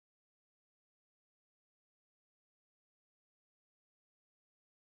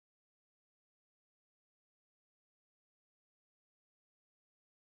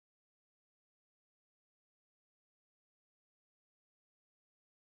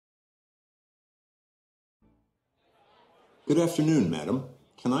Good afternoon, madam.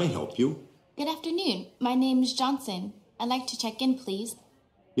 Can I help you? Good afternoon. My name's Johnson. I'd like to check in, please.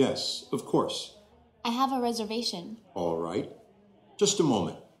 Yes, of course. I have a reservation. All right. Just a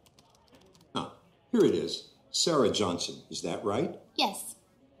moment. Ah, here it is. Sarah Johnson, is that right? Yes.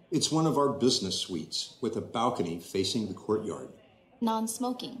 It's one of our business suites with a balcony facing the courtyard.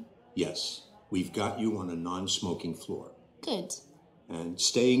 Non-smoking. Yes, we've got you on a non-smoking floor. Good. And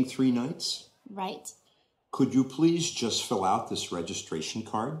staying 3 nights? Right. Could you please just fill out this registration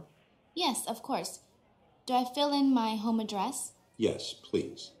card? Yes, of course. Do I fill in my home address? Yes,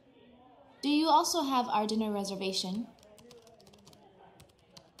 please. Do you also have our dinner reservation?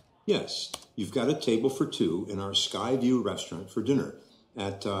 Yes, you've got a table for 2 in our Skyview restaurant for dinner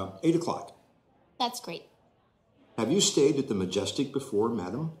at 8 o'clock. That's great. Have you stayed at the Majestic before,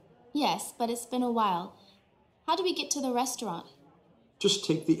 madam? Yes, but it's been a while. How do we get to the restaurant? Just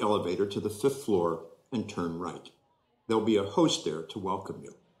take the elevator to the 5th floor and turn right. There'll be a host there to welcome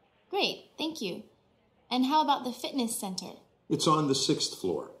you. Great, thank you. And how about the fitness center? It's on the 6th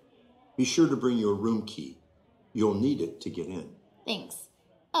floor. Be sure to bring your room key. You'll need it to get in. Thanks.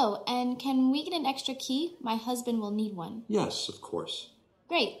 Oh, and can we get an extra key? My husband will need one. Yes, of course.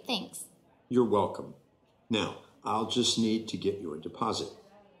 Great, thanks. You're welcome. Now, I'll just need to get your deposit.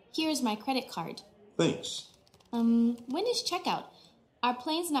 Here's my credit card. Thanks. When is checkout? Our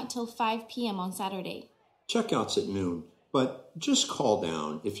plane's not till 5 p.m. on Saturday. Checkout's at noon, but just call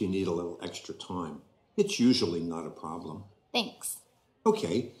down if you need a little extra time. It's usually not a problem. Thanks.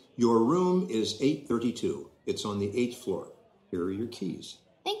 Okay, your room is 832. It's on the 8th floor. Here are your keys.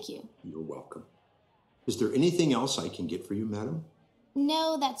 Thank you. You're welcome. Is there anything else I can get for you, madam?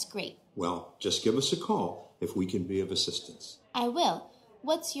 No, that's great. Well, just give us a call if we can be of assistance. I will.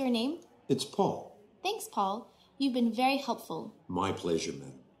 What's your name? It's Paul. Thanks, Paul. You've been very helpful. My pleasure,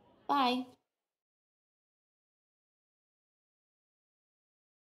 madam. Bye.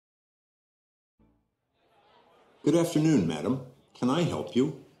 Good afternoon, madam. Can I help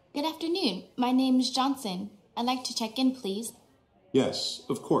you? Good afternoon. My name's Johnson. I'd like to check in, please. Yes,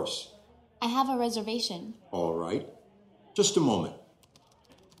 of course. I have a reservation. All right. Just a moment.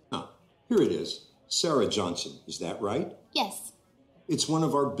 Ah, here it is. Sarah Johnson, is that right? Yes. It's one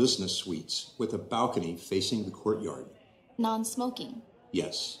of our business suites with a balcony facing the courtyard. Non-smoking.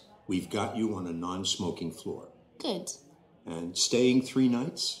 Yes, we've got you on a non-smoking floor. Good. And staying 3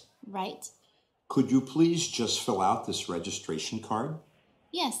 nights? Right. Could you please just fill out this registration card?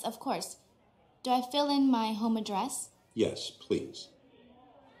 Yes, of course. Do I fill in my home address? Yes, please.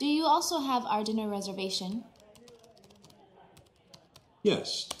 Do you also have our dinner reservation?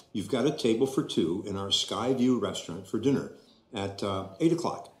 Yes, you've got a table for 2 in our Skyview restaurant for dinner at 8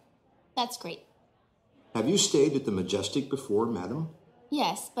 o'clock. That's great. Have you stayed at the Majestic before, madam?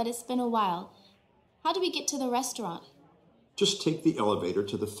 Yes, but it's been a while. How do we get to the restaurant? Just take the elevator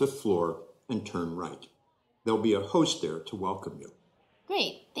to the 5th floor and turn right. There'll be a host there to welcome you.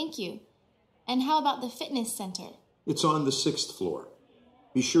 Great, thank you. And how about the fitness center? It's on the 6th floor.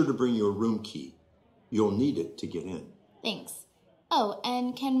 Be sure to bring your room key. You'll need it to get in. Thanks. Oh,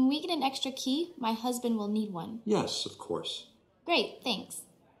 and can we get an extra key? My husband will need one. Yes, of course. Great, thanks.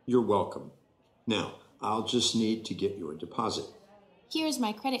 You're welcome. Now, I'll just need to get your deposit. Here's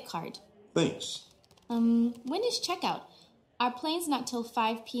my credit card. Thanks. When is checkout? Our plane's not till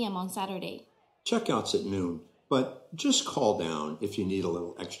 5 p.m. on Saturday. Checkout's at noon, but just call down if you need a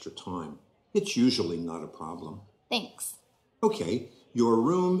little extra time. It's usually not a problem. Thanks. Okay, your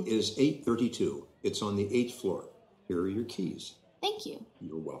room is 832. It's on the 8th floor. Here are your keys. Thank you.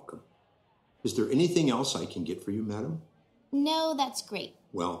 You're welcome. Is there anything else I can get for you, madam? No, that's great.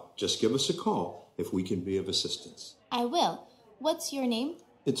 Well, just give us a call if we can be of assistance. I will. What's your name?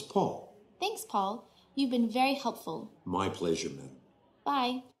 It's Paul. Thanks, Paul. You've been very helpful. My pleasure, madam.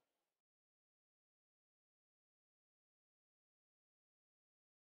 Bye.